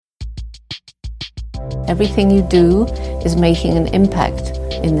Everything you do is making an impact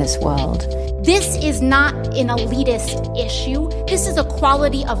in this world. This is not an elitist issue. This is a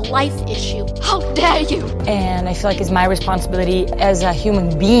quality of life issue. How dare you? And I feel like it's my responsibility as a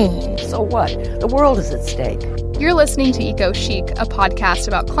human being. So what? The world is at stake. You're listening to Eco Chic, a podcast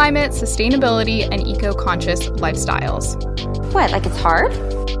about climate, sustainability, and eco-conscious lifestyles. What, like it's hard?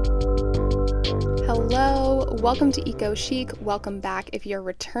 Hello, welcome to Eco Chic. Welcome back if you're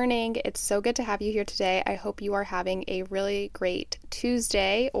returning. It's so good to have you here today. I hope you are having a really great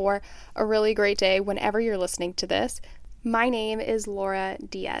Tuesday or a really great day whenever you're listening to this. My name is Laura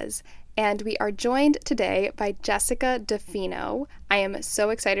Diaz, and we are joined today by Jessica DeFino. I am so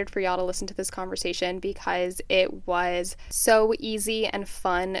excited for y'all to listen to this conversation because it was so easy and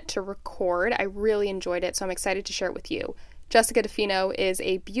fun to record. I really enjoyed it, so I'm excited to share it with you. Jessica DeFino is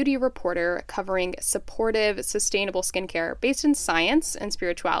a beauty reporter covering supportive, sustainable skincare based in science and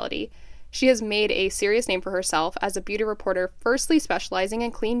spirituality. She has made a serious name for herself as a beauty reporter, firstly specializing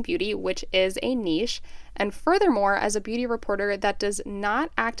in clean beauty, which is a niche, and furthermore as a beauty reporter that does not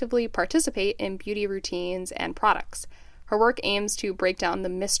actively participate in beauty routines and products. Her work aims to break down the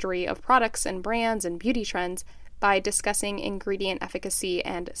mystery of products and brands and beauty trends by discussing ingredient efficacy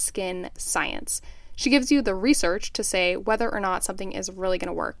and skin science. She gives you the research to say whether or not something is really going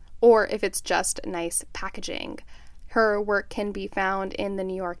to work, or if it's just nice packaging. Her work can be found in the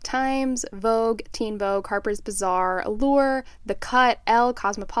New York Times, Vogue, Teen Vogue, Harper's Bazaar, Allure, The Cut, Elle,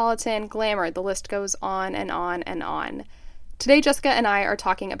 Cosmopolitan, Glamour. The list goes on and on and on. Today, Jessica and I are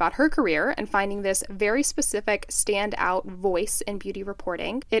talking about her career and finding this very specific standout voice in beauty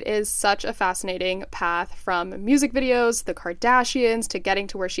reporting. It is such a fascinating path from music videos, the Kardashians, to getting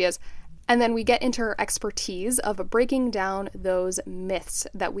to where she is. And then we get into her expertise of breaking down those myths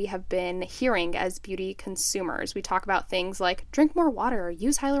that we have been hearing as beauty consumers. We talk about things like drink more water,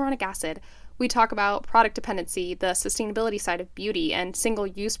 use hyaluronic acid. We talk about product dependency, the sustainability side of beauty and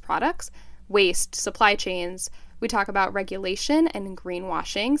single-use products, waste, supply chains. We talk about regulation and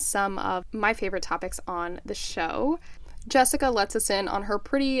greenwashing, some of my favorite topics on the show. Jessica lets us in on her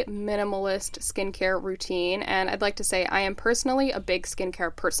pretty minimalist skincare routine, and I'd like to say I am personally a big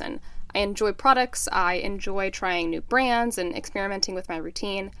skincare person. I enjoy products, I enjoy trying new brands and experimenting with my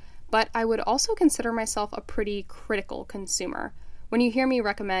routine, but I would also consider myself a pretty critical consumer. When you hear me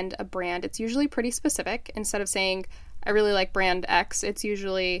recommend a brand, it's usually pretty specific. Instead of saying, I really like brand X, it's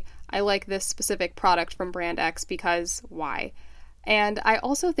usually, I like this specific product from brand X because why? And I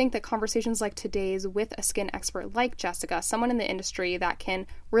also think that conversations like today's with a skin expert like Jessica, someone in the industry that can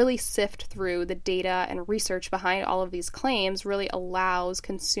really sift through the data and research behind all of these claims, really allows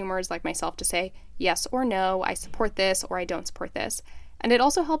consumers like myself to say yes or no, I support this or I don't support this. And it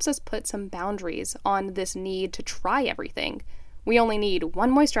also helps us put some boundaries on this need to try everything. We only need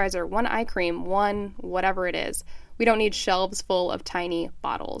one moisturizer, one eye cream, one whatever it is. We don't need shelves full of tiny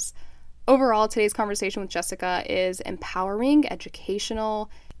bottles. Overall, today's conversation with Jessica is empowering, educational.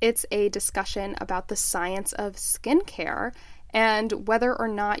 It's a discussion about the science of skincare and whether or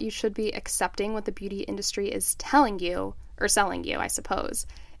not you should be accepting what the beauty industry is telling you, or selling you, I suppose.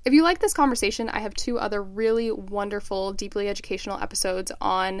 If you like this conversation, I have two other really wonderful, deeply educational episodes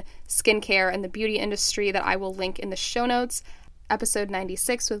on skincare and the beauty industry that I will link in the show notes. Episode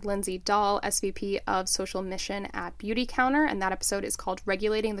 96 with Lindsay Dahl, SVP of Social Mission at Beauty Counter, and that episode is called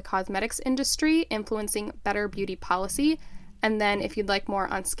Regulating the Cosmetics Industry, Influencing Better Beauty Policy. And then if you'd like more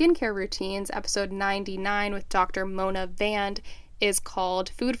on skincare routines, episode 99 with Dr. Mona Vand is called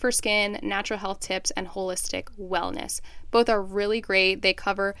Food for Skin, Natural Health Tips, and Holistic Wellness. Both are really great. They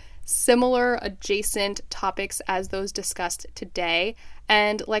cover similar adjacent topics as those discussed today.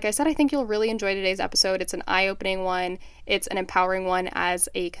 And like I said, I think you'll really enjoy today's episode. It's an eye-opening one. It's an empowering one as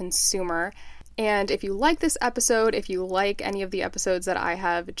a consumer. And if you like this episode, if you like any of the episodes that I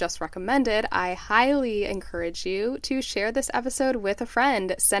have just recommended, I highly encourage you to share this episode with a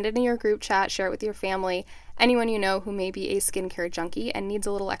friend. Send it in your group chat, share it with your family, anyone you know who may be a skincare junkie and needs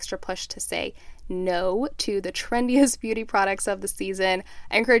a little extra push to say no to the trendiest beauty products of the season.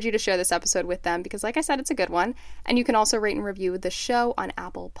 I encourage you to share this episode with them because, like I said, it's a good one. And you can also rate and review the show on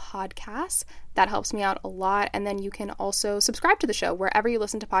Apple Podcasts. That helps me out a lot. And then you can also subscribe to the show wherever you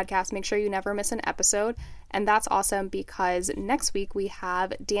listen to podcasts. Make sure you never miss an episode. And that's awesome because next week we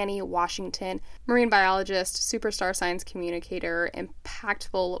have Danny Washington, marine biologist, superstar science communicator,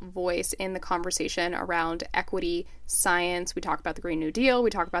 impactful voice in the conversation around equity, science. We talk about the Green New Deal. We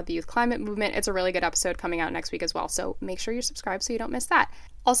talk about the youth climate movement. It's a really good episode coming out next week as well. So make sure you're subscribed so you don't miss that.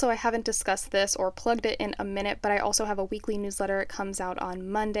 Also, I haven't discussed this or plugged it in a minute, but I also have a weekly newsletter. It comes out on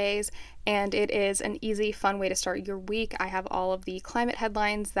Mondays, and it is an easy, fun way to start your week. I have all of the climate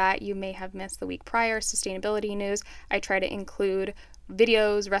headlines that you may have missed the week prior, sustainability news. I try to include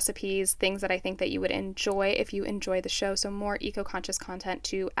videos, recipes, things that I think that you would enjoy if you enjoy the show. So more eco-conscious content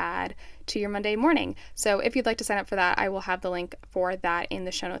to add to your Monday morning. So if you'd like to sign up for that, I will have the link for that in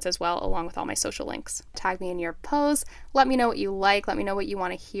the show notes as well, along with all my social links. Tag me in your posts. Let me know what you like. Let me know what you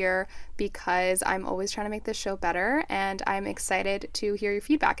want to hear, because I'm always trying to make this show better, and I'm excited to hear your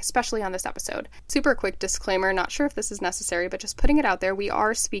feedback, especially on this episode. Super quick disclaimer, not sure if this is necessary, but just putting it out there, we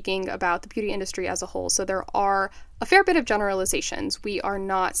are speaking about the beauty industry as a whole, so there are a fair bit of generalizations. We are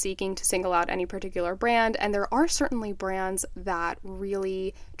not seeking to single out any particular brand, and there are certainly brands that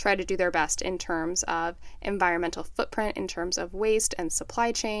really try to do their best in terms of environmental footprint, in terms of waste and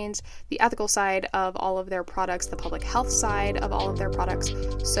supply chains, the ethical side of all of their products, the public health side of all of their products.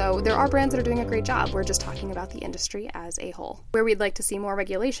 So there are brands that are doing a great job. We're just talking about the industry as a whole. Where we'd like to see more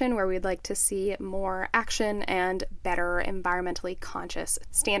regulation, where we'd like to see more action and better environmentally conscious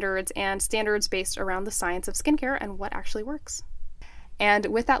standards, and standards based around the science of skincare and what actually works. And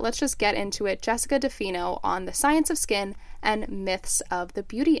with that, let's just get into it. Jessica DeFino on the science of skin and myths of the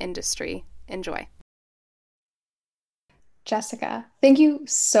beauty industry. Enjoy. Jessica, thank you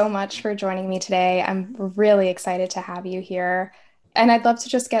so much for joining me today. I'm really excited to have you here. And I'd love to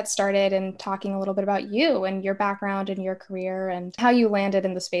just get started in talking a little bit about you and your background and your career and how you landed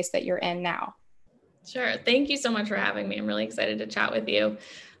in the space that you're in now. Sure. Thank you so much for having me. I'm really excited to chat with you.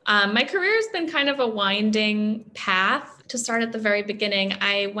 My career has been kind of a winding path. To start at the very beginning,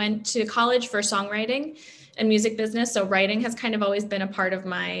 I went to college for songwriting and music business. So writing has kind of always been a part of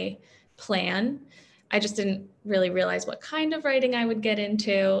my plan. I just didn't really realize what kind of writing I would get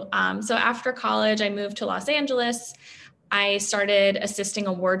into. So after college, I moved to Los Angeles. I started assisting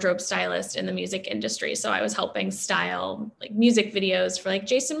a wardrobe stylist in the music industry. So I was helping style like music videos for like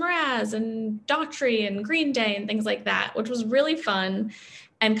Jason Mraz and Daughtry and Green Day and things like that, which was really fun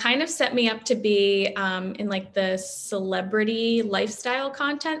and kind of set me up to be in like the celebrity lifestyle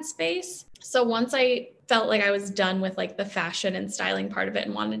content space. So once I felt like I was done with like the fashion and styling part of it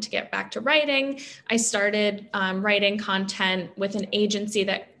and wanted to get back to writing, I started writing content with an agency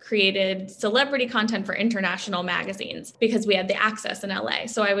that created celebrity content for international magazines because we had the access in LA.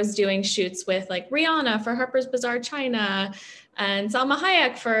 So I was doing shoots with like Rihanna for Harper's Bazaar China and Salma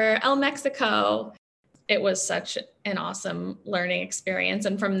Hayek for Elle Mexico. It was such an awesome learning experience.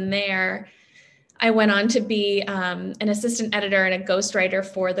 And from there, I went on to be an assistant editor and a ghostwriter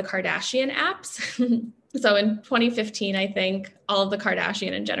for the Kardashian apps. So in 2015, I think all of the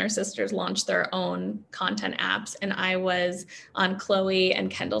Kardashian and Jenner sisters launched their own content apps. And I was on Khloe and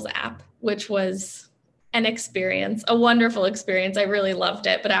Kendall's app, which was an experience, a wonderful experience. I really loved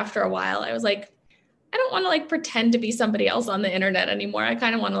it. But after a while, I was like, I don't want to like pretend to be somebody else on the internet anymore. I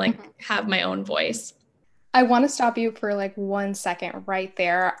kind of want to like have my own voice. I want to stop you for like 1 second right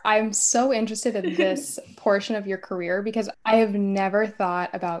there. I'm so interested in this portion of your career because I have never thought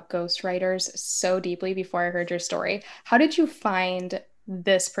about ghostwriters so deeply before I heard your story. How did you find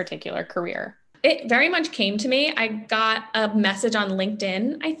this particular career? It very much came to me. I got a message on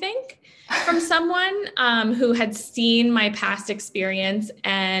LinkedIn, I think, from someone who had seen my past experience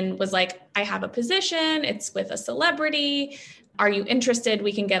and was like, I have a position. It's with a celebrity. Are you interested?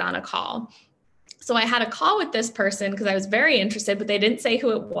 We can get on a call. So I had a call with this person because I was very interested, but they didn't say who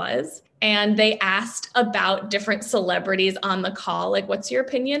it was. And they asked about different celebrities on the call. Like, what's your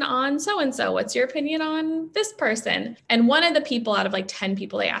opinion on so-and-so? What's your opinion on this person? And one of the people out of like 10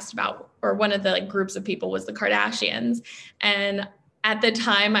 people they asked about, or one of the like groups of people was the Kardashians. And at the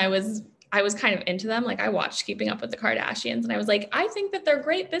time I was kind of into them. Like I watched Keeping Up with the Kardashians and I was like, I think that they're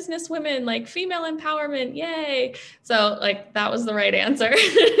great business women, like female empowerment. Yay. So like that was the right answer.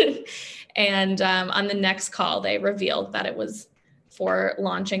 And on the next call, they revealed that it was for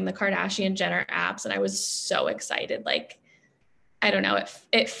launching the Kardashian Jenner apps. And I was so excited. Like, I don't know,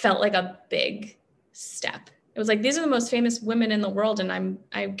 it felt like a big step. It was like, these are the most famous women in the world. And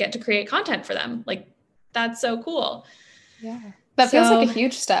I get to create content for them. Like, that's so cool. Yeah. That feels like a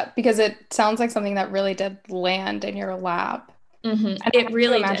huge step because it sounds like something that really did land in your lap. Mm-hmm. It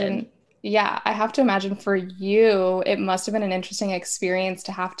really did. Yeah. I have to imagine for you, it must have been an interesting experience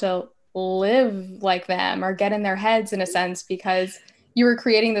to have to live like them or get in their heads in a sense because you were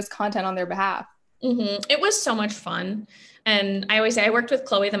creating this content on their behalf. Mm-hmm. It was so much fun. And I always say I worked with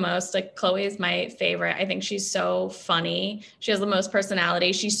Khloe the most. Like Khloe is my favorite. I think she's so funny. She has the most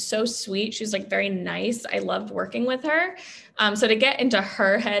personality. She's so sweet. She's like very nice. I loved working with her. So to get into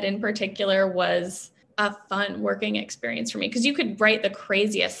her head in particular was a fun working experience for me because you could write the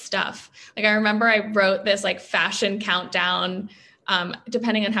craziest stuff. Like I remember I wrote this like fashion countdown.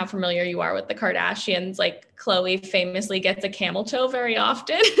 Depending on how familiar you are with the Kardashians, like Khloe famously gets a camel toe very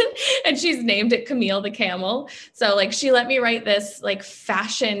often and she's named it Camille the Camel. So like she let me write this like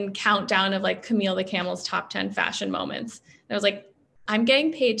fashion countdown of like Camille the Camel's top 10 fashion moments. And I was like, I'm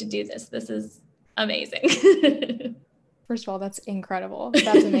getting paid to do this. This is amazing. First of all, that's incredible.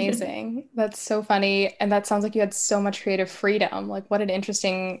 That's amazing. That's so funny. And that sounds like you had so much creative freedom. Like what an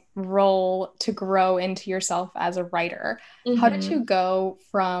interesting role to grow into yourself as a writer. Mm-hmm. How did you go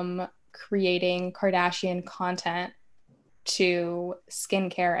from creating Kardashian content to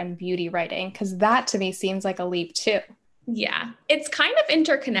skincare and beauty writing? Because that to me seems like a leap too. Yeah, it's kind of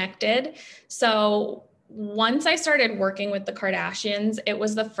interconnected. So once I started working with the Kardashians, it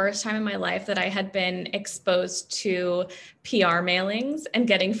was the first time in my life that I had been exposed to PR mailings and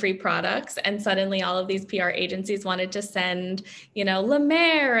getting free products. And suddenly all of these PR agencies wanted to send, La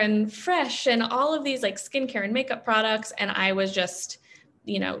Mer and Fresh and all of these like skincare and makeup products. And I was just,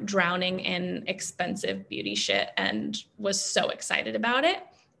 drowning in expensive beauty shit and was so excited about it.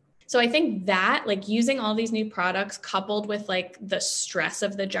 So I think that like using all these new products coupled with like the stress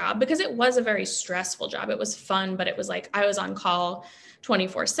of the job, because it was a very stressful job. It was fun, but it was like I was on call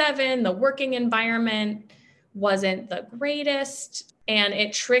 24/7. The working environment wasn't the greatest. And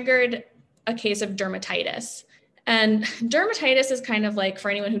it triggered a case of dermatitis. And dermatitis is kind of like, for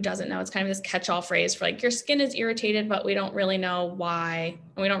anyone who doesn't know, it's kind of this catch-all phrase for like your skin is irritated, but we don't really know why,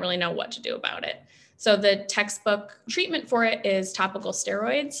 and we don't really know what to do about it. So the textbook treatment for it is topical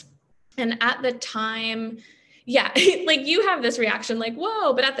steroids. And at the time, like you have this reaction like,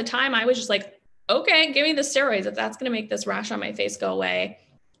 whoa, but at the time I was just like, okay, give me the steroids. If that's going to make this rash on my face go away,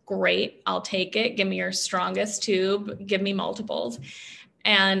 great, I'll take it. Give me your strongest tube, give me multiples.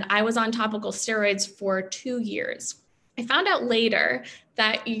 And I was on topical steroids for 2 years. I found out later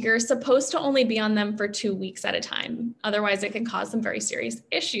that you're supposed to only be on them for 2 weeks at a time. Otherwise it can cause some very serious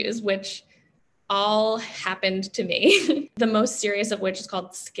issues, which all happened to me. The most serious of which is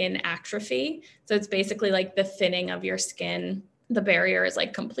called skin atrophy. So it's basically like the thinning of your skin. The barrier is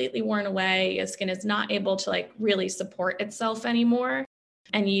like completely worn away. Your skin is not able to like really support itself anymore.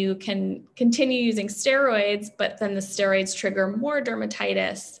 And you can continue using steroids, but then the steroids trigger more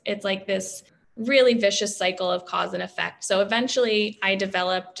dermatitis. It's like this really vicious cycle of cause and effect. So eventually I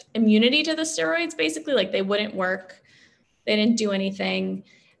developed immunity to the steroids, basically like they wouldn't work. They didn't do anything.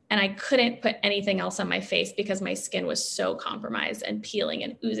 And I couldn't put anything else on my face because my skin was so compromised and peeling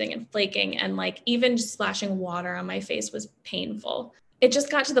and oozing and flaking. And like even just splashing water on my face was painful. It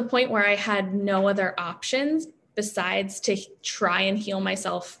just got to the point where I had no other options besides to try and heal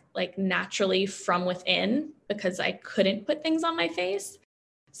myself like naturally from within because I couldn't put things on my face.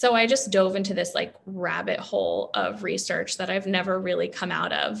 So I just dove into this like rabbit hole of research that I've never really come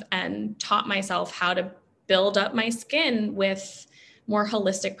out of and taught myself how to build up my skin with more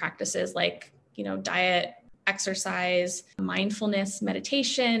holistic practices like, diet, exercise, mindfulness,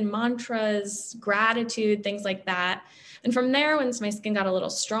 meditation, mantras, gratitude, things like that. And from there, once my skin got a little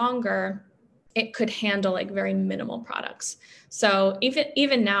stronger, it could handle like very minimal products. So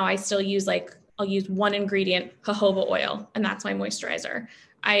even now I still use I'll use one ingredient, jojoba oil, and that's my moisturizer.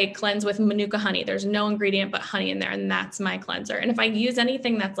 I cleanse with Manuka honey. There's no ingredient but honey in there, and that's my cleanser. And if I use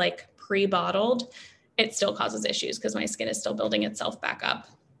anything that's like pre-bottled, it still causes issues because my skin is still building itself back up.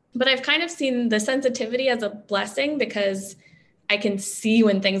 But I've kind of seen the sensitivity as a blessing because I can see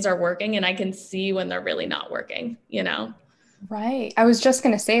when things are working and I can see when they're really not working, Right. I was just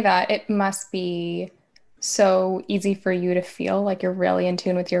going to say that it must be so easy for you to feel like you're really in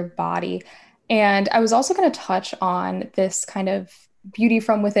tune with your body. And I was also going to touch on this kind of beauty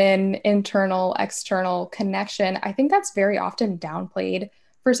from within, internal, external connection. I think that's very often downplayed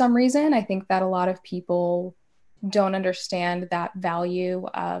for some reason. I think that a lot of people don't understand that value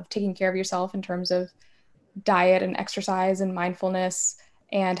of taking care of yourself in terms of diet and exercise and mindfulness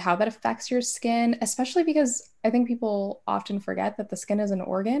and how that affects your skin, especially because I think people often forget that the skin is an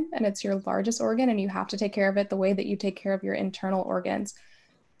organ and it's your largest organ and you have to take care of it the way that you take care of your internal organs.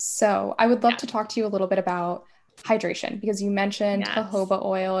 So I would love to talk to you a little bit about hydration because you mentioned jojoba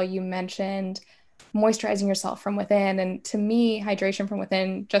oil, you mentioned moisturizing yourself from within. And to me, hydration from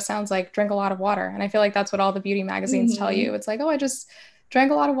within just sounds like drink a lot of water. And I feel like that's what all the beauty magazines tell you. It's like, oh, I just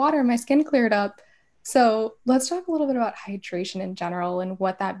drank a lot of water and my skin cleared up. So let's talk a little bit about hydration in general and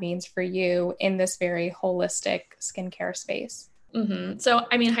what that means for you in this very holistic skincare space. So,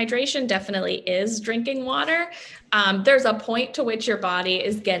 I mean, hydration definitely is drinking water. There's a point to which your body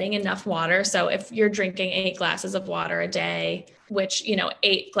is getting enough water. So if you're drinking 8 glasses of water a day, which,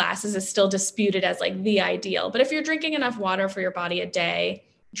 8 glasses is still disputed as like the ideal. But if you're drinking enough water for your body a day,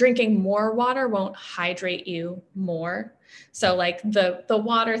 drinking more water won't hydrate you more. So like the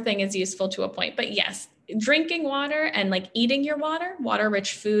water thing is useful to a point. But yes, drinking water and like eating your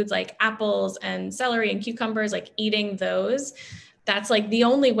water-rich foods like apples and celery and cucumbers, like eating those, that's like the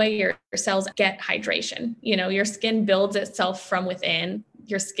only way your cells get hydration. Your skin builds itself from within.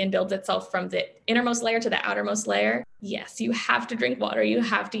 Your skin builds itself from the innermost layer to the outermost layer. Yes, you have to drink water. You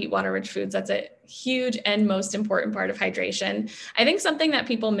have to eat water-rich foods. That's a huge and most important part of hydration. I think something that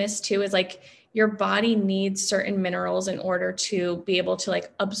people miss too is like your body needs certain minerals in order to be able to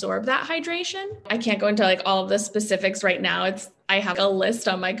like absorb that hydration. I can't go into like all of the specifics right now. I have a list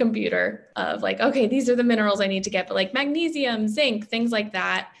on my computer of like, okay, these are the minerals I need to get, but like magnesium, zinc, things like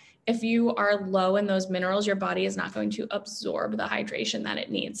that. If you are low in those minerals, your body is not going to absorb the hydration that it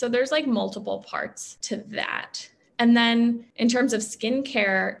needs. So there's like multiple parts to that. And then in terms of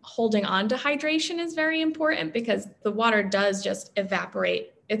skincare, holding on to hydration is very important because the water does just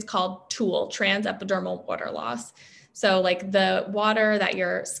evaporate. It's called TEWL, transepidermal water loss. So like the water that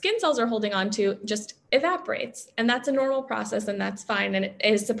your skin cells are holding on to just evaporates. And that's a normal process and that's fine. And it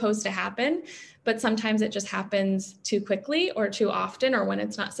is supposed to happen. But sometimes it just happens too quickly or too often or when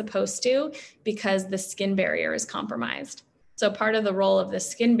it's not supposed to because the skin barrier is compromised. So part of the role of the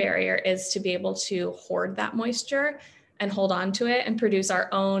skin barrier is to be able to hoard that moisture and hold on to it and produce our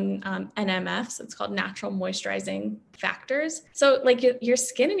own NMFs. It's called natural moisturizing factors. So like your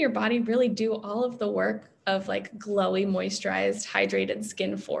skin and your body really do all of the work of like glowy, moisturized, hydrated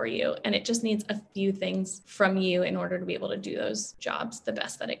skin for you. And it just needs a few things from you in order to be able to do those jobs the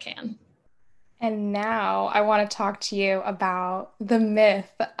best that it can. And now I want to talk to you about the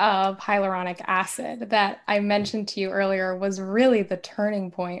myth of hyaluronic acid that I mentioned to you earlier was really the turning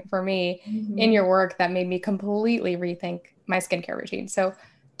point for me in your work that made me completely rethink my skincare routine. So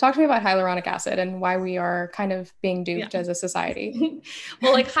talk to me about hyaluronic acid and why we are kind of being duped as a society.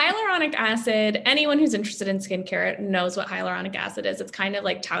 Well, like hyaluronic acid, anyone who's interested in skincare knows what hyaluronic acid is. It's kind of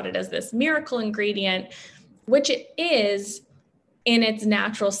like touted as this miracle ingredient, which it is in its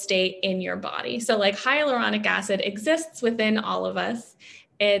natural state in your body. So like hyaluronic acid exists within all of us.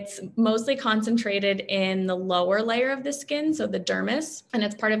 It's mostly concentrated in the lower layer of the skin, so the dermis, and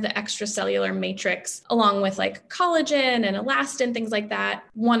it's part of the extracellular matrix, along with like collagen and elastin, things like that.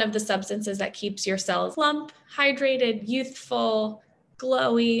 One of the substances that keeps your cells plump, hydrated, youthful,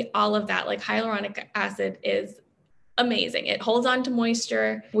 glowy, all of that. Like hyaluronic acid is amazing. It holds on to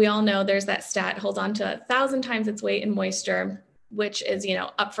moisture. We all know there's that stat, holds on to 1,000 times its weight in moisture, which is,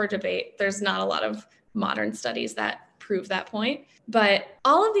 up for debate. There's not a lot of modern studies that prove that point. But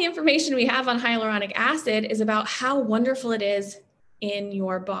all of the information we have on hyaluronic acid is about how wonderful it is in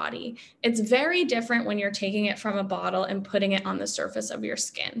your body. It's very different when you're taking it from a bottle and putting it on the surface of your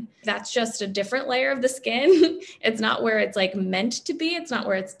skin. That's just a different layer of the skin. It's not where it's like meant to be. It's not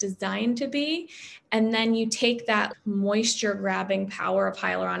where it's designed to be. And then you take that moisture grabbing power of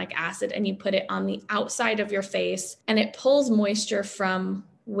hyaluronic acid and you put it on the outside of your face and it pulls moisture from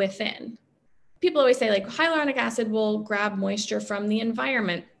within. People always say like hyaluronic acid will grab moisture from the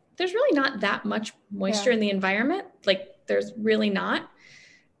environment. There's really not that much moisture in the environment. Like there's really not.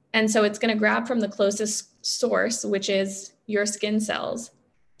 And so it's going to grab from the closest source, which is your skin cells.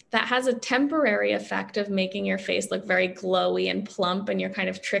 That has a temporary effect of making your face look very glowy and plump. And you're kind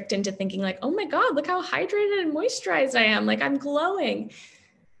of tricked into thinking like, oh my God, look how hydrated and moisturized I am. Like I'm glowing.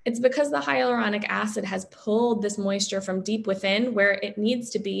 It's because the hyaluronic acid has pulled this moisture from deep within where it needs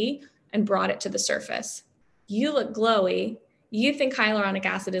to be and brought it to the surface. You look glowy. You think hyaluronic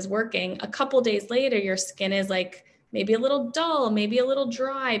acid is working. A couple days later, your skin is like maybe a little dull, maybe a little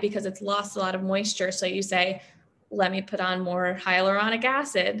dry because it's lost a lot of moisture. So you say, let me put on more hyaluronic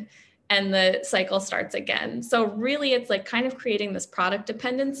acid, and the cycle starts again. So really it's like kind of creating this product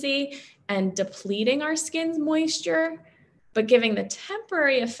dependency and depleting our skin's moisture, but giving the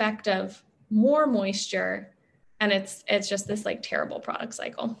temporary effect of more moisture. And it's just this like terrible product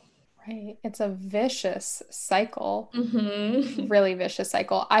cycle. Right. It's a vicious cycle, really vicious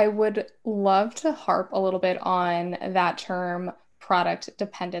cycle. I would love to harp a little bit on that term product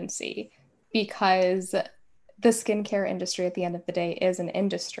dependency, because the skincare industry at the end of the day is an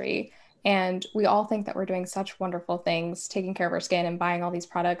industry. And we all think that we're doing such wonderful things, taking care of our skin and buying all these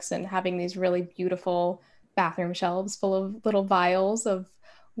products and having these really beautiful bathroom shelves full of little vials of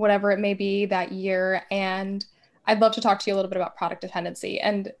whatever it may be that year. And I'd love to talk to you a little bit about product dependency.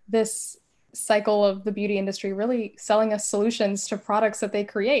 And this cycle of the beauty industry really selling us solutions to products that they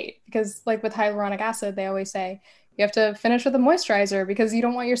create. Because like with hyaluronic acid, they always say you have to finish with a moisturizer because you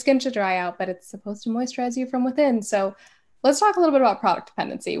don't want your skin to dry out, but it's supposed to moisturize you from within. So let's talk a little bit about product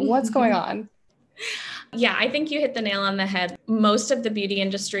dependency. What's going on? Yeah, I think you hit the nail on the head. Most of the beauty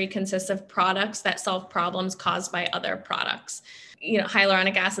industry consists of products that solve problems caused by other products.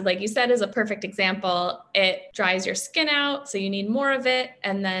 Hyaluronic acid, like you said, is a perfect example. It dries your skin out, so you need more of it.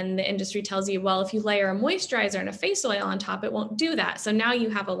 And then the industry tells you, well, if you layer a moisturizer and a face oil on top, it won't do that. So now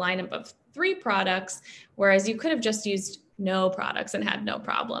you have a lineup of 3 products, whereas you could have just used no products and had no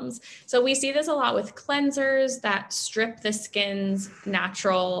problems. So we see this a lot with cleansers that strip the skin's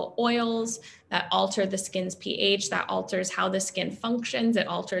natural oils, that alter the skin's pH, that alters how the skin functions. It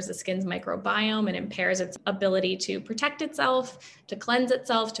alters the skin's microbiome and impairs its ability to protect itself, to cleanse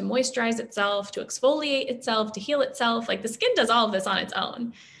itself, to moisturize itself, to exfoliate itself, to heal itself. Like the skin does all of this on its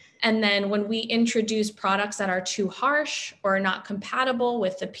own. And then when we introduce products that are too harsh or not compatible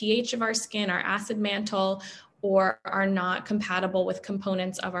with the pH of our skin, our acid mantle, or are not compatible with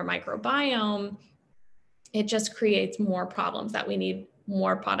components of our microbiome, it just creates more problems that we need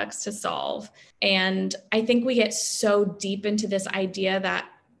more products to solve. And I think we get so deep into this idea that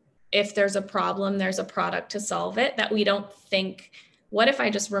if there's a problem, there's a product to solve it, that we don't think, what if I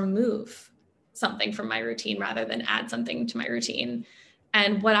just remove something from my routine rather than add something to my routine?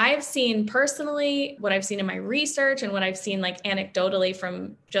 And what I've seen personally, what I've seen in my research, and what I've seen like anecdotally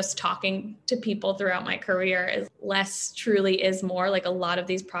from just talking to people throughout my career is less truly is more. Like a lot of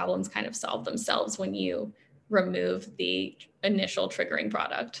these problems kind of solve themselves when you remove the initial triggering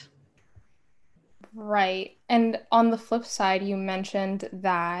product. Right. And on the flip side, you mentioned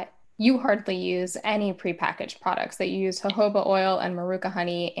that you hardly use any prepackaged products, that you use jojoba oil and maruca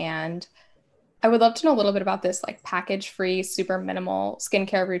honey. And I would love to know a little bit about this like package-free, super minimal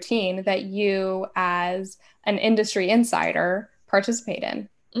skincare routine that you as an industry insider participate in.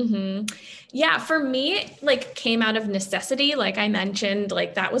 Mm-hmm. Yeah, for me, it like came out of necessity. Like I mentioned,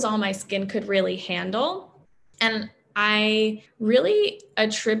 like that was all my skin could really handle. And I really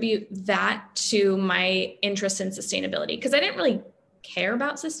attribute that to my interest in sustainability because I didn't really care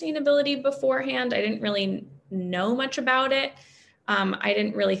about sustainability beforehand. I didn't really know much about it. I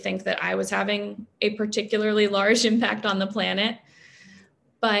didn't really think that I was having a particularly large impact on the planet,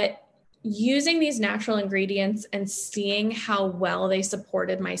 but using these natural ingredients and seeing how well they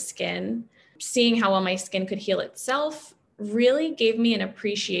supported my skin, seeing how well my skin could heal itself really gave me an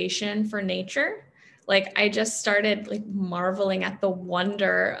appreciation for nature. Like I just started like marveling at the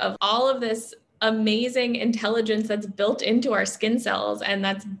wonder of all of this amazing intelligence that's built into our skin cells and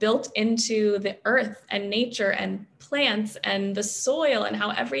that's built into the earth and nature and plants and the soil and how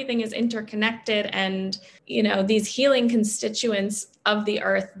everything is interconnected and, these healing constituents of the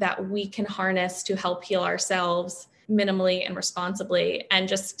earth that we can harness to help heal ourselves minimally and responsibly. And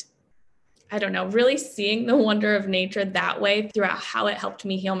just, I don't know, really seeing the wonder of nature that way throughout how it helped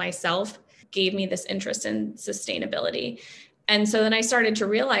me heal myself gave me this interest in sustainability. And so then I started to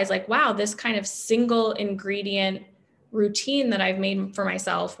realize like, wow, this kind of single ingredient routine that I've made for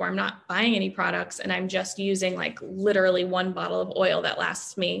myself where I'm not buying any products and I'm just using like literally 1 bottle of oil that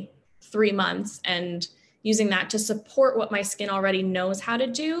lasts me 3 months and using that to support what my skin already knows how to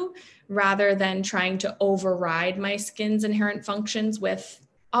do rather than trying to override my skin's inherent functions with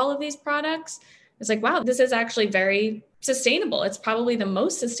all of these products. It's like, wow, this is actually very sustainable. It's probably the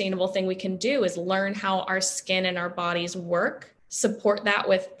most sustainable thing we can do is learn how our skin and our bodies work, support that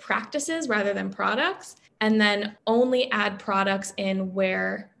with practices rather than products, and then only add products in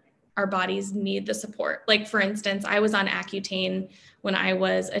where our bodies need the support. Like for instance, I was on Accutane when I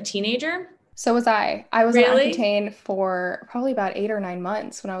was a teenager. So was I. I was Really? on Accutane for probably about 8 or 9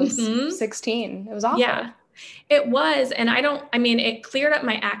 months when I was 16. It was awful. Yeah. It was. And it cleared up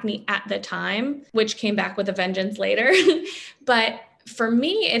my acne at the time, which came back with a vengeance later. But for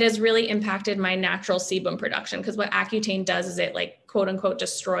me, it has really impacted my natural sebum production because what Accutane does is it like quote unquote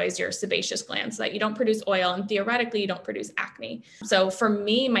destroys your sebaceous glands so that you don't produce oil and theoretically you don't produce acne. So for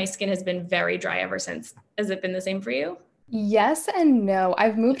me, my skin has been very dry ever since. Has it been the same for you? Yes and no.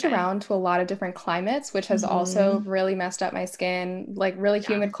 I've moved around to a lot of different climates, which has also really messed up my skin, like really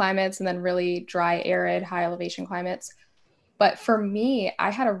humid climates and then really dry, arid, high elevation climates. But for me, I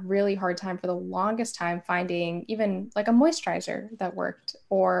had a really hard time for the longest time finding even like a moisturizer that worked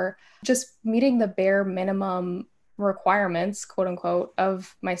or just meeting the bare minimum requirements, quote unquote,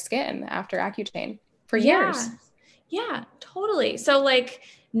 of my skin after Accutane for years. Yeah, totally. So like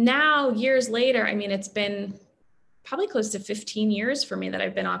now, years later, it's been probably close to 15 years for me that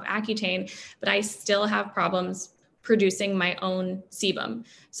I've been off Accutane, but I still have problems producing my own sebum.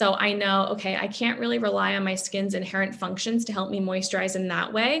 So I know, okay, I can't really rely on my skin's inherent functions to help me moisturize in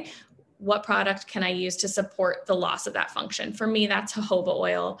that way. What product can I use to support the loss of that function? For me, that's jojoba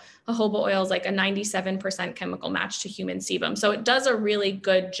oil. Jojoba oil is like a 97% chemical match to human sebum. So it does a really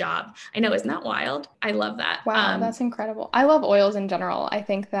good job. I know, isn't that wild? I love that. Wow, that's incredible. I love oils in general. I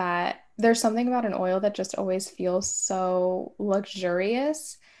think that there's something about an oil that just always feels so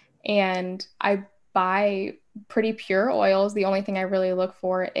luxurious. And I buy pretty pure oils. The only thing I really look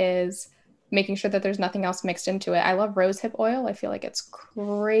for is making sure that there's nothing else mixed into it. I love rosehip oil. I feel like it's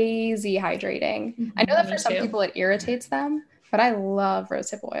crazy hydrating. Mm-hmm, I know that for some people it irritates them, but I love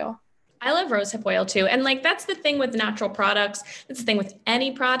rosehip oil. I love rosehip oil too. And like, that's the thing with natural products. That's the thing with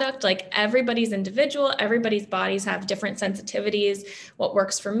any product. Like, everybody's individual, everybody's bodies have different sensitivities. What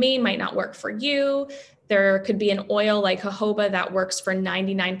works for me might not work for you. There could be an oil like jojoba that works for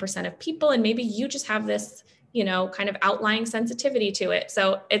 99% of people. And maybe you just have this, kind of outlying sensitivity to it.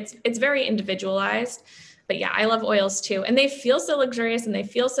 So it's very individualized. But yeah, I love oils too. And they feel so luxurious and they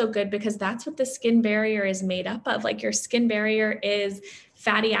feel so good because that's what the skin barrier is made up of. Like, your skin barrier is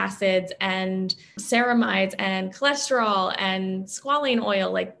fatty acids and ceramides and cholesterol and squalane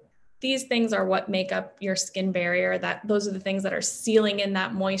oil. Like, these things are what make up your skin barrier. Those are the things that are sealing in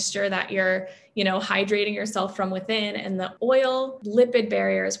that moisture that you're, hydrating yourself from within. And the oil lipid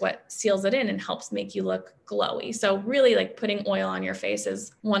barrier is what seals it in and helps make you look glowy. So really, like, putting oil on your face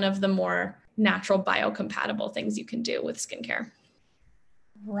is one of the more natural biocompatible things you can do with skincare.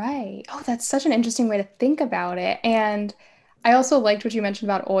 Right. Oh, that's such an interesting way to think about it. And I also liked what you mentioned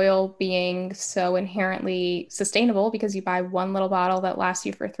about oil being so inherently sustainable because you buy one little bottle that lasts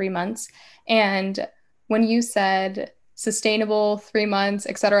you for 3 months. And when you said sustainable, 3 months,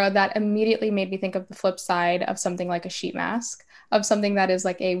 et cetera, that immediately made me think of the flip side of something like a sheet mask, of something that is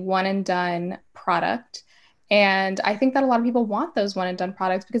like a one and done product. And I think that a lot of people want those one and done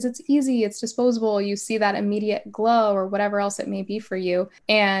products because it's easy, it's disposable, you see that immediate glow or whatever else it may be for you.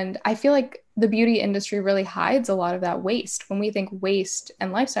 And I feel like the beauty industry really hides a lot of that waste. When we think waste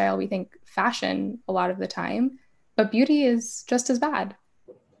and lifestyle, we think fashion a lot of the time, but beauty is just as bad.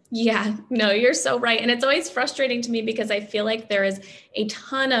 Yeah, no, you're so right. And it's always frustrating to me because I feel like there is a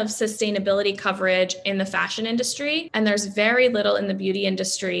ton of sustainability coverage in the fashion industry, and there's very little in the beauty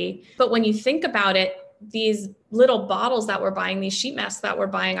industry. But when you think about it, these little bottles that we're buying, these sheet masks that we're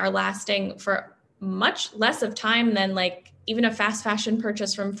buying, are lasting for much less of time than like even a fast fashion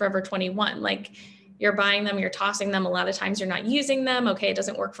purchase from Forever 21. Like, you're buying them, you're tossing them. A lot of times you're not using them. Okay, it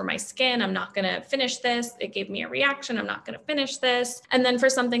doesn't work for my skin. I'm not going to finish this. It gave me a reaction. I'm not going to finish this. And then for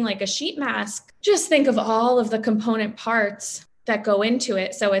something like a sheet mask, just think of all of the component parts that go into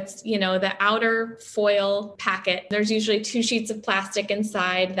it. So it's, the outer foil packet. There's usually 2 sheets of plastic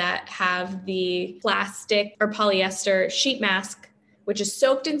inside that have the plastic or polyester sheet mask, which is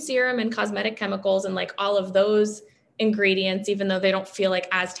soaked in serum and cosmetic chemicals, and like all of those ingredients, even though they don't feel like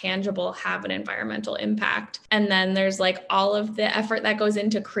as tangible, have an environmental impact. And then there's like all of the effort that goes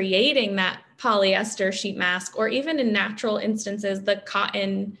into creating that polyester sheet mask, or even in natural instances, the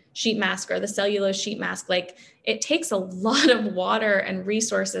cotton sheet mask or the cellulose sheet mask. Like, it takes a lot of water and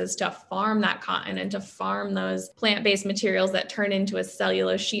resources to farm that cotton and to farm those plant-based materials that turn into a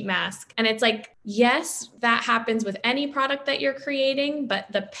cellulose sheet mask. And it's like, yes, that happens with any product that you're creating, but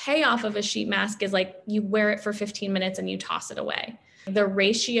the payoff of a sheet mask is like, you wear it for 15 minutes and you toss it away. The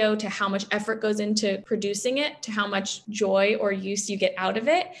ratio to how much effort goes into producing it to how much joy or use you get out of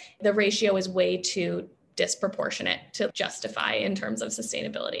it, the ratio is way too disproportionate to justify in terms of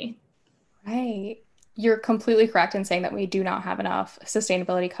sustainability. Right. You're completely correct in saying that we do not have enough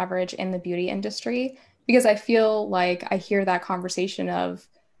sustainability coverage in the beauty industry, because I feel like I hear that conversation of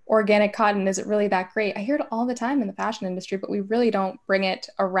organic cotton, is it really that great? I hear it all the time in the fashion industry, but we really don't bring it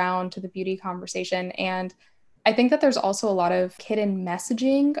around to the beauty conversation. And I think that there's also a lot of hidden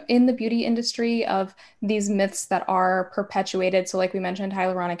messaging in the beauty industry of these myths that are perpetuated. So like we mentioned,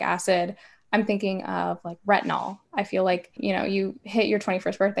 hyaluronic acid, I'm thinking of like retinol. I feel like, you hit your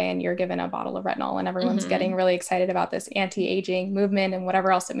 21st birthday and you're given a bottle of retinol and everyone's getting really excited about this anti-aging movement and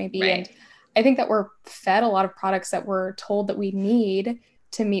whatever else it may be. Right. And I think that we're fed a lot of products that we're told that we need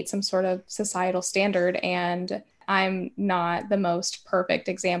to meet some sort of societal standard. And I'm not the most perfect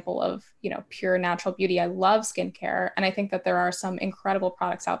example of, pure natural beauty. I love skincare. And I think that there are some incredible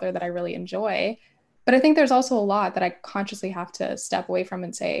products out there that I really enjoy. But I think there's also a lot that I consciously have to step away from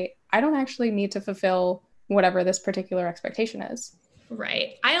and say, I don't actually need to fulfill whatever this particular expectation is.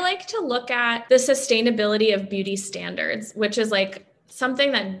 Right. I like to look at the sustainability of beauty standards, which is like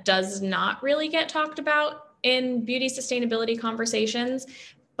something that does not really get talked about in beauty sustainability conversations.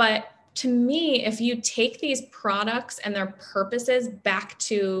 But to me, if you take these products and their purposes back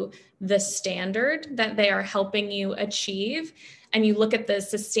to the standard that they are helping you achieve, and you look at the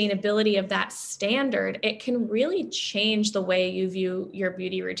sustainability of that standard, it can really change the way you view your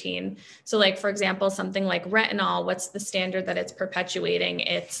beauty routine. So like, for example, something like retinol, what's the standard that it's perpetuating?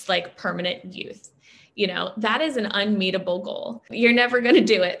 It's like permanent youth. That is an unmeetable goal. You're never going to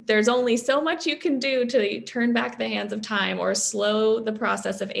do it. There's only so much you can do to turn back the hands of time or slow the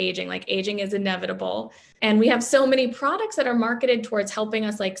process of aging. Like aging is inevitable. And we have so many products that are marketed towards helping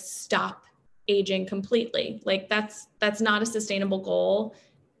us like stop aging completely. Like that's not a sustainable goal.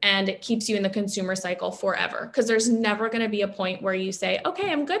 And it keeps you in the consumer cycle forever, because there's never going to be a point where you say,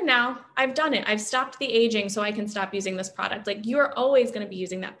 okay, I'm good now. I've done it. I've stopped the aging, so I can stop using this product. Like you're always going to be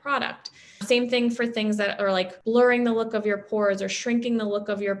using that product. Same thing for things that are like blurring the look of your pores or shrinking the look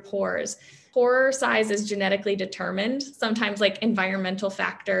of your pores. Pore size is genetically determined. Sometimes like environmental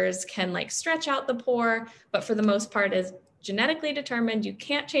factors can like stretch out the pore, but for the most part is genetically determined. You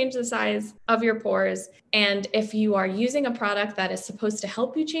can't change the size of your pores. And if you are using a product that is supposed to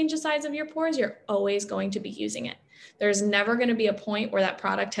help you change the size of your pores, you're always going to be using it. There's never going to be a point where that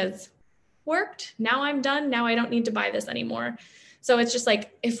product has worked. Now I'm done. Now I don't need to buy this anymore. So it's just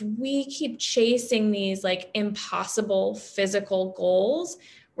like, if we keep chasing these like impossible physical goals,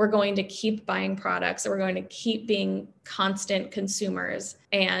 we're going to keep buying products, or we're going to keep being constant consumers.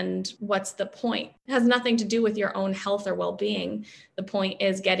 And what's the point? It has nothing to do with your own health or well-being. The point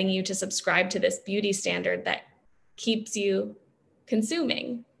is getting you to subscribe to this beauty standard that keeps you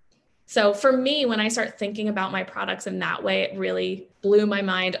consuming. So for me, when I start thinking about my products in that way, it really blew my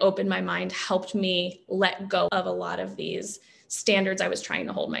mind, opened my mind, helped me let go of a lot of these standards I was trying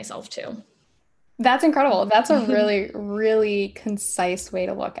to hold myself to. That's incredible. That's a really, really concise way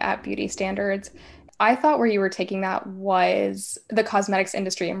to look at beauty standards. I thought where you were taking that was the cosmetics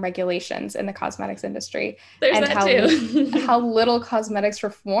industry and regulations in the cosmetics industry. There's and that too. how little cosmetics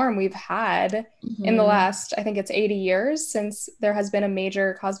reform we've had in the last, I think it's 80 years since there has been a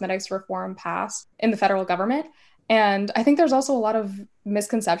major cosmetics reform passed in the federal government. And I think there's also a lot of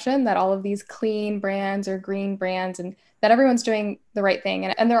misconception that all of these clean brands or green brands and that everyone's doing the right thing.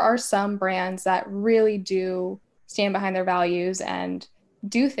 And there are some brands that really do stand behind their values and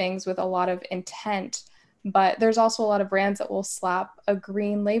do things with a lot of intent. But there's also a lot of brands that will slap a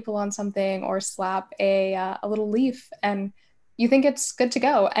green label on something or slap a little leaf, and you think it's good to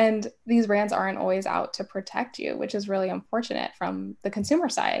go. And these brands aren't always out to protect you, which is really unfortunate from the consumer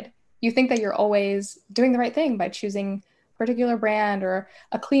side. You think that you're always doing the right thing by choosing a particular brand or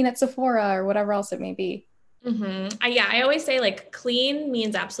a clean at Sephora or whatever else it may be. I always say like clean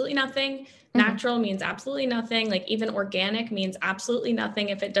means absolutely nothing. Natural means absolutely nothing. Like even organic means absolutely nothing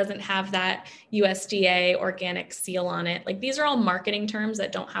if it doesn't have that USDA organic seal on it. Like these are all marketing terms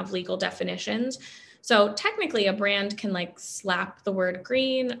that don't have legal definitions. So technically a brand can like slap the word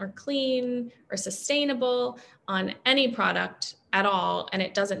green or clean or sustainable on any product at all. And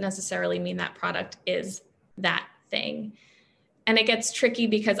it doesn't necessarily mean that product is that thing. And it gets tricky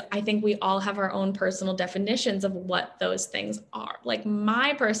because I think we all have our own personal definitions of what those things are. Like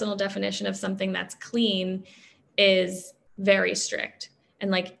my personal definition of something that's clean is very strict. And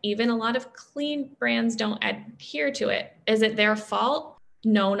like even a lot of clean brands don't adhere to it. Is it their fault?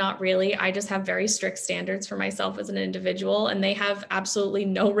 No, not really. I just have very strict standards for myself as an individual, and they have absolutely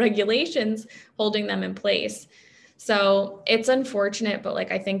no regulations holding them in place. So it's unfortunate, but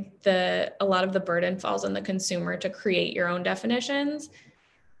like I think a lot of the burden falls on the consumer to create your own definitions,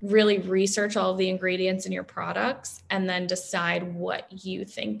 really research all of the ingredients in your products, and then decide what you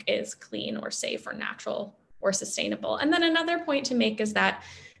think is clean or safe or natural or sustainable. And then another point to make is that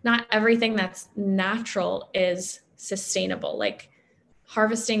not everything that's natural is sustainable. Like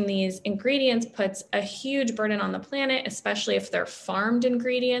harvesting these ingredients puts a huge burden on the planet, especially if they're farmed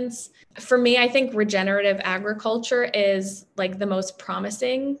ingredients. For me, I think regenerative agriculture is like the most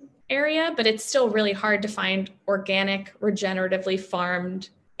promising area, but it's still really hard to find organic, regeneratively farmed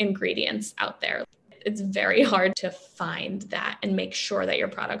ingredients out there. It's very hard to find that and make sure that your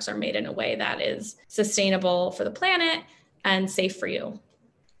products are made in a way that is sustainable for the planet and safe for you.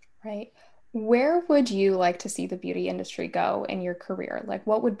 Right. Where would you like to see the beauty industry go in your career? Like,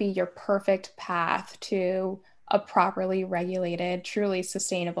 what would be your perfect path to a properly regulated, truly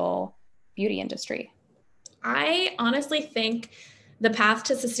sustainable beauty industry? I honestly think the path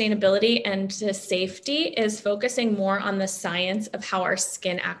to sustainability and to safety is focusing more on the science of how our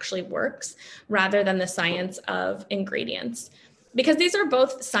skin actually works rather than the science of ingredients. Because these are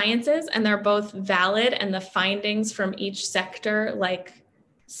both sciences and they're both valid, and the findings from each sector, like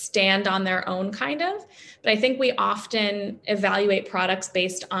stand on their own kind of. But I think we often evaluate products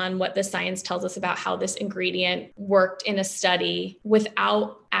based on what the science tells us about how this ingredient worked in a study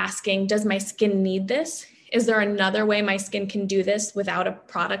without asking, does my skin need this? Is there another way my skin can do this without a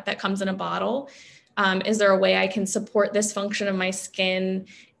product that comes in a bottle? Is there a way I can support this function of my skin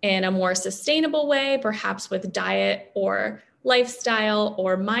in a more sustainable way, perhaps with diet or lifestyle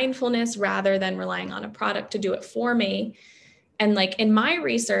or mindfulness, rather than relying on a product to do it for me? And like in my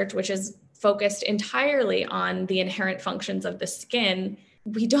research, which is focused entirely on the inherent functions of the skin,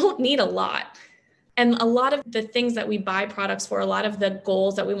 we don't need a lot. And a lot of the things that we buy products for, a lot of the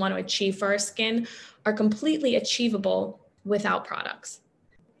goals that we want to achieve for our skin are completely achievable without products.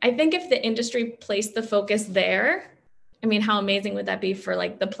 I think if the industry placed the focus there, I mean, how amazing would that be for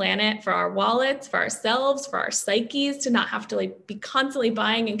like the planet, for our wallets, for ourselves, for our psyches, to not have to like be constantly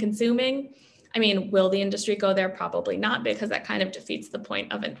buying and consuming? I mean, will the industry go there? Probably not, because that kind of defeats the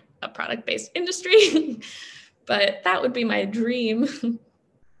point of a product-based industry. But that would be my dream.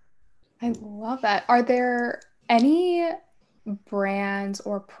 I love that. Are there any brands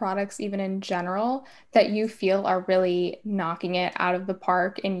or products, even in general, that you feel are really knocking it out of the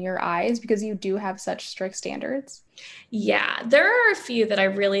park in your eyes because you do have such strict standards? Yeah, there are a few that I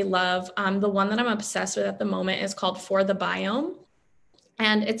really love. The one that I'm obsessed with at the moment is called For the Biome.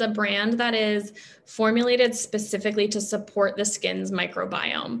 And it's a brand that is formulated specifically to support the skin's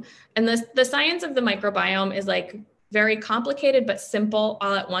microbiome. And the science of the microbiome is like very complicated, but simple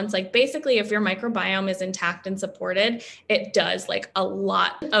all at once. Like basically, if your microbiome is intact and supported, it does like a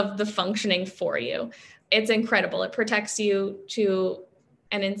lot of the functioning for you. It's incredible. It protects you to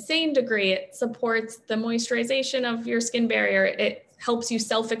an insane degree. It supports the moisturization of your skin barrier. It helps you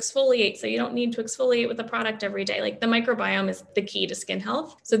self-exfoliate, so you don't need to exfoliate with a product every day. Like the microbiome is the key to skin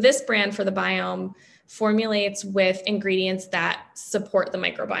health. So this brand For the Biome formulates with ingredients that support the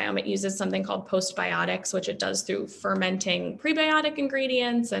microbiome. It uses something called postbiotics, which it does through fermenting prebiotic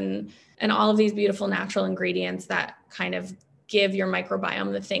ingredients and all of these beautiful natural ingredients that kind of give your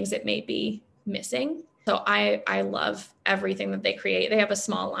microbiome the things it may be missing. So I love everything that they create. They have a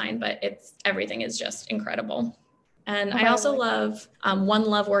small line, but everything is just incredible. And I also love One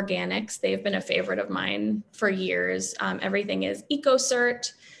Love Organics. They've been a favorite of mine for years. Everything is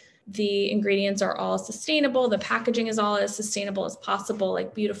EcoCert. The ingredients are all sustainable. The packaging is all as sustainable as possible,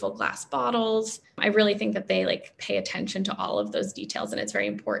 like beautiful glass bottles. I really think that they like pay attention to all of those details, and it's very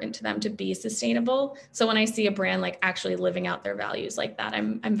important to them to be sustainable. So when I see a brand like actually living out their values like that,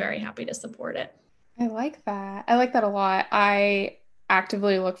 I'm very happy to support it. I like that. I like that a lot. I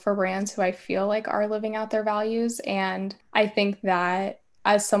actively look for brands who I feel like are living out their values. And I think that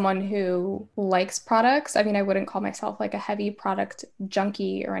as someone who likes products, I mean, I wouldn't call myself like a heavy product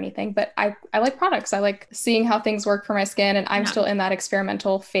junkie or anything, but I like products. I like seeing how things work for my skin. And I'm still in that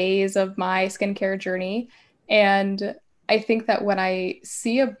experimental phase of my skincare journey. And I think that when I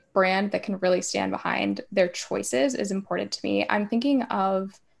see a brand that can really stand behind their choices is important to me. I'm thinking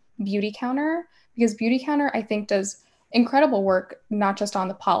of Beautycounter, because Beautycounter, I think, does incredible work, not just on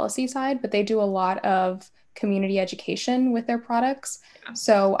the policy side, but they do a lot of community education with their products. Yeah.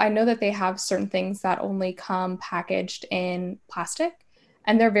 So I know that they have certain things that only come packaged in plastic,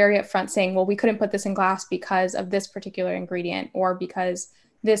 and they're very upfront saying, well, we couldn't put this in glass because of this particular ingredient, or because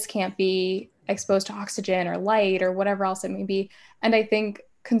this can't be exposed to oxygen or light or whatever else it may be. And I think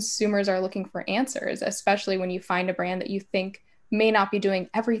consumers are looking for answers, especially when you find a brand that you think may not be doing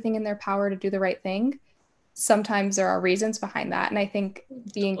everything in their power to do the right thing. Sometimes there are reasons behind that. And I think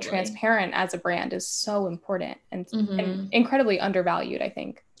being transparent as a brand is so important and incredibly undervalued, I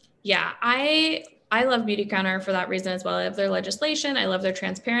think. Yeah, I love Beautycounter for that reason as well. I love their legislation. I love their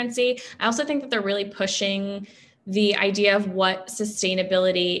transparency. I also think that they're really pushing the idea of what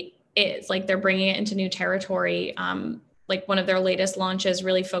sustainability is. Like they're bringing it into new territory. Like one of their latest launches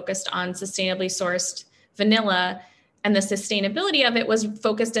really focused on sustainably sourced vanilla. And the sustainability of it was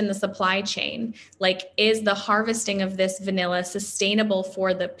focused in the supply chain. Like, is the harvesting of this vanilla sustainable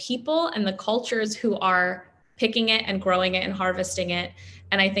for the people and the cultures who are picking it and growing it and harvesting it?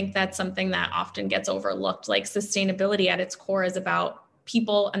 And I think that's something that often gets overlooked. Like sustainability at its core is about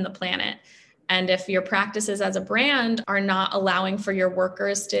people and the planet. And if your practices as a brand are not allowing for your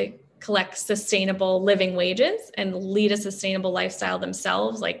workers to collect sustainable living wages and lead a sustainable lifestyle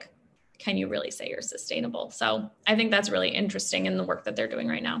themselves, like, can you really say you're sustainable? So I think that's really interesting in the work that they're doing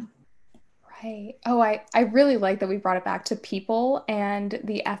right now. Right. Oh, I really like that we brought it back to people and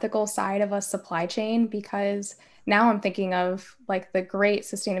the ethical side of a supply chain, because now I'm thinking of like the great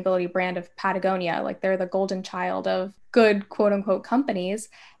sustainability brand of Patagonia. Like they're the golden child of good quote unquote companies.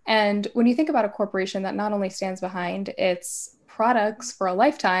 And when you think about a corporation that not only stands behind its products for a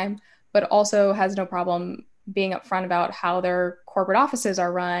lifetime, but also has no problem being upfront about how their corporate offices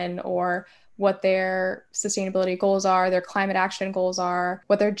are run, or what their sustainability goals are, their climate action goals are,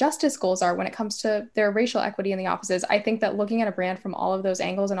 what their justice goals are when it comes to their racial equity in the offices. I think that looking at a brand from all of those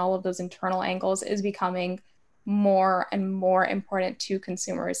angles and all of those internal angles is becoming more and more important to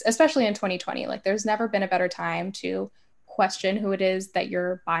consumers, especially in 2020. Like, there's never been a better time to question who it is that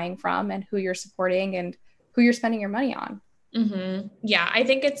you're buying from and who you're supporting and who you're spending your money on. Mm-hmm. Yeah, I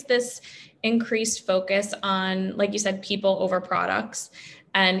think it's this increased focus on, like you said, people over products.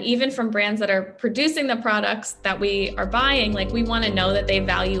 And even from brands that are producing the products that we are buying, like, we want to know that they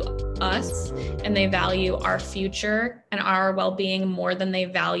value us and they value our future and our well-being more than they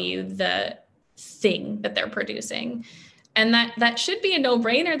value the thing that they're producing. And that should be a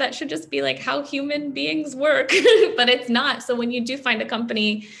no-brainer. That should just be like how human beings work, but it's not. So when you do find a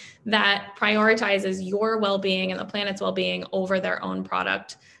company that prioritizes your well-being and the planet's well-being over their own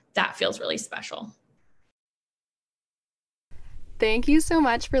product, that feels really special. Thank you so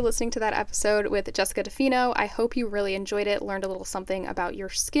much for listening to that episode with Jessica DeFino. I hope you really enjoyed it, learned a little something about your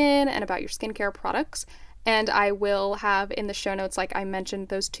skin and about your skincare products. And I will have in the show notes, like I mentioned,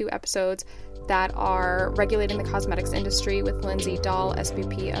 those 2 episodes that are Regulating the Cosmetics Industry with Lindsay Dahl,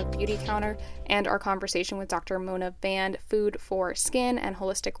 SVP of Beauty Counter, and our conversation with Dr. Mona Vand, Food for Skin and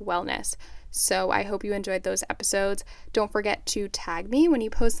Holistic Wellness. So I hope you enjoyed those episodes. Don't forget to tag me when you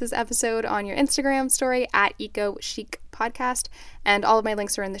post this episode on your Instagram story at Eco Chic Podcast. And all of my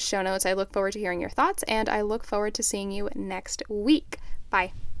links are in the show notes. I look forward to hearing your thoughts, and I look forward to seeing you next week.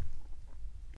 Bye.